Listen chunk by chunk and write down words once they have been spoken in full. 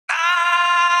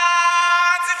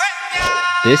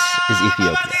This is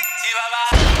Ethiopia.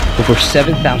 Over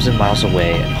 7,000 miles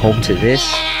away and home to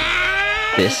this,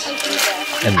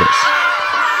 and this.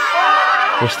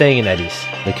 We're staying in Addis,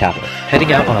 the capital,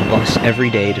 heading out on a bus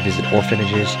every day to visit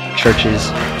orphanages,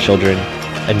 churches, children,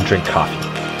 and drink coffee.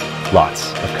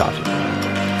 Lots of coffee.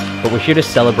 But we're here to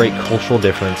celebrate cultural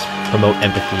difference, promote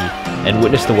empathy, and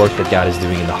witness the work that God is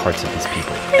doing in the hearts of his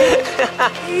people.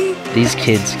 These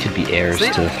kids could be heirs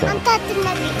to the throne.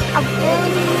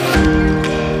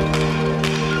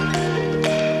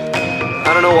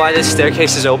 I don't know why this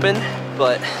staircase is open,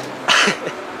 but...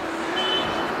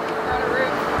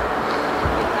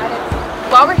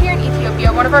 While we're here in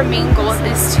Ethiopia, one of our main goals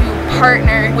is to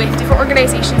partner with different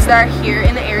organizations that are here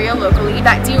in the area locally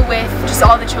that deal with just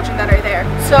all the children that are there.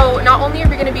 So not only are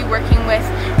we going to be working with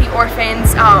the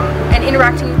orphans and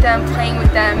interacting with them, playing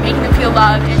with them, making them feel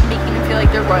loved, and making them feel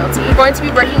like they're royalty, we're going to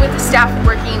be working with the staff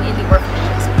working in the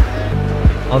orphanages.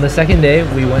 On the second day,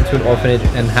 we went to an orphanage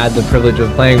and had the privilege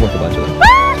of playing with a bunch of them.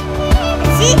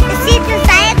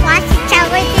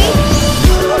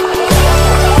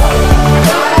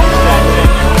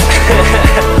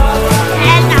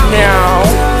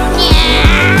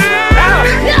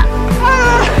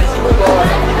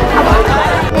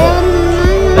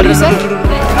 What do you say?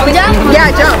 Jump? Yeah,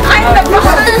 jump.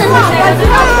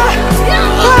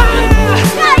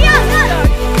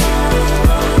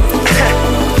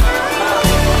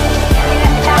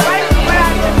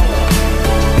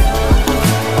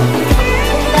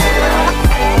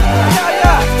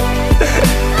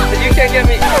 You can't get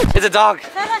me. It's a dog.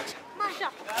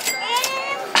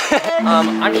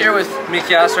 I'm here with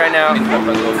Mikias right now. In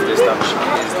purpose of the establishment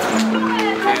is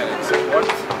to support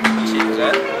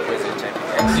children with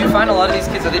HIV. Do you find a lot of these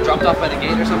kids, are they dropped off by the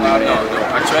gate or something? No.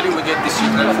 Actually, we get these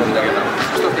children from the government.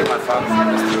 Most of them are found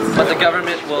from the streets. But the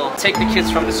government will take the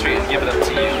kids from the street and give them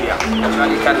to you? Yeah.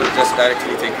 Actually, you cannot just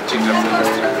directly take the children from the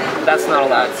street. That's not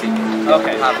allowed.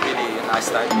 Okay. Have really a nice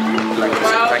time. Like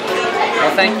this. Thank you.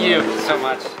 Well, thank you so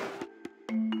much.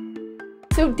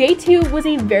 So day 2 was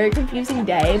a very confusing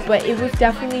day, but it was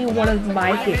definitely one of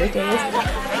my favorite days.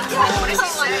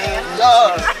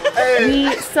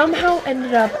 We somehow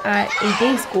ended up at a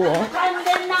day school.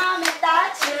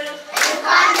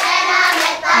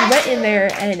 We went in there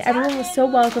and everyone was so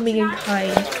welcoming and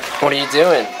kind. What are you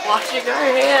doing? Washing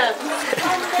our hands.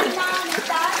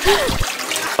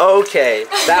 Okay,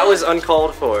 that was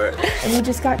uncalled for. And we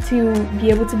just got to be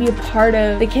able to be a part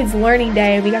of the kids' learning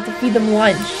day, and we got to feed them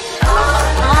lunch.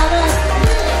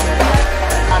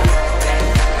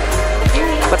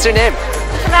 What's your name?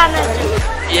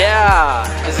 Yeah.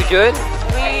 Is it good?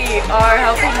 We are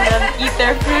helping them eat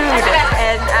their food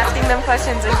and asking them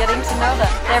questions and getting to know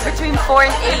them. They're between 4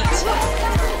 and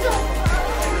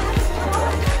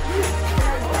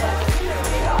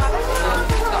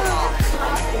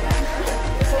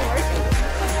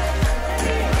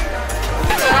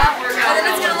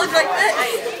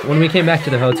 8. When we came back to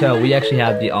the hotel, we actually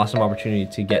had the awesome opportunity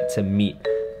to get to meet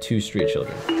 2 street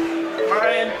children.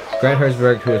 Grant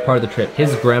Herzberg, who was part of the trip,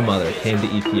 his grandmother came to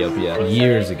Ethiopia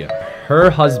years ago. Her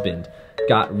husband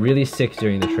got really sick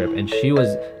during the trip and she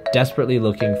was desperately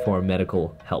looking for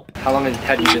medical help. How long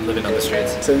have you been living on the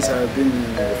streets? Since I've been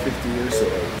 50 years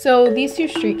old. So these 2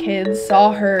 street kids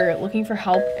saw her looking for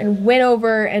help and went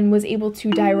over and was able to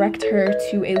direct her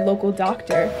to a local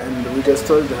doctor. And we just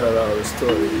told her our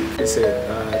story. She said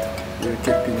that we'll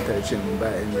keep in touch and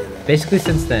buy any. Basically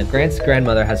since then, Grant's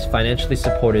grandmother has financially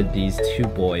supported these 2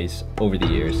 boys over the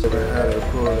years. We had a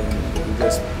call and we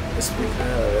just speak to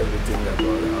her everything about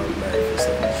our life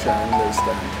and she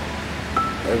understands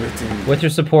everything. With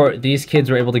your support, these kids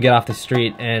were able to get off the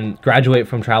street and graduate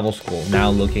from travel school, now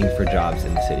looking for jobs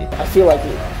in the city. I feel like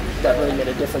that really made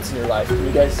a difference in your life. Can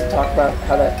you guys talk about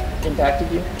how that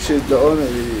impacted you? She's the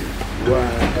only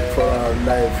one for our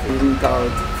life. We went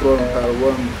out from her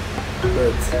womb,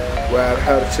 but where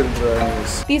her children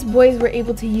is. These boys were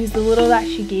able to use the little that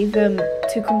she gave them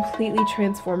to completely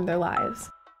transform their lives.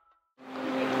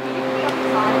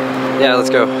 Yeah, let's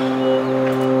go.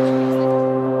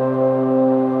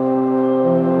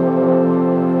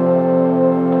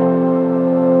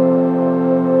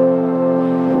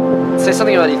 Say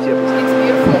something about Ethiopia. It's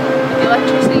beautiful. The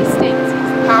electricity stinks.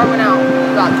 The power went out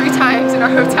about 3 times in our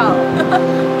hotel.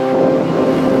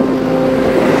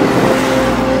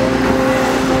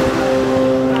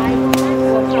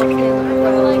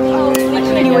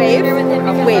 Can you wave?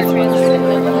 Wave.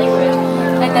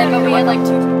 And then but we had like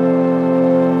 2.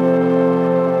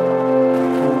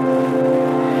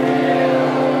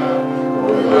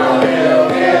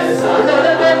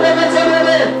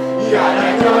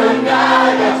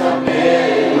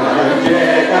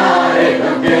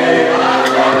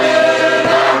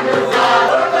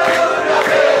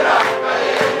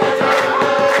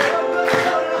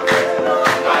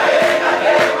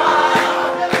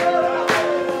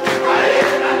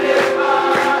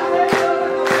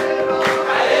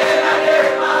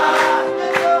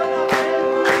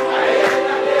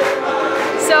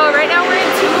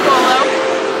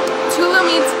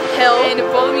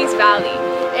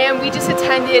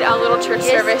 did a little church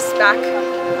service back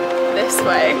this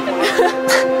way.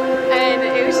 And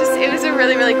it was a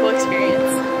really, really cool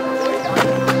experience.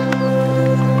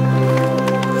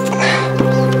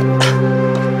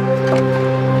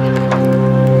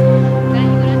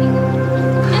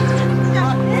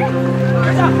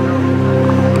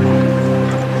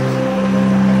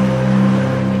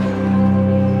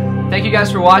 Thank you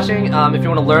guys for watching. If you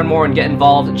want to learn more and get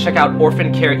involved, check out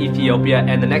Orphan Care Ethiopia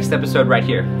and the next episode right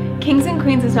here. Kings and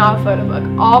Queens is now a photo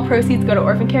book. All proceeds go to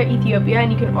Orphan Care Ethiopia,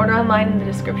 and you can order online in the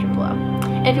description below.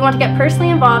 And if you want to get personally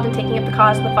involved in taking up the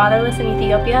cause of the fatherless in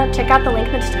Ethiopia, check out the link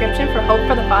in the description for Hope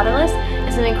for the Fatherless.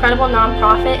 It's an incredible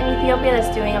non-profit in Ethiopia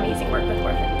that's doing amazing work with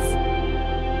orphans.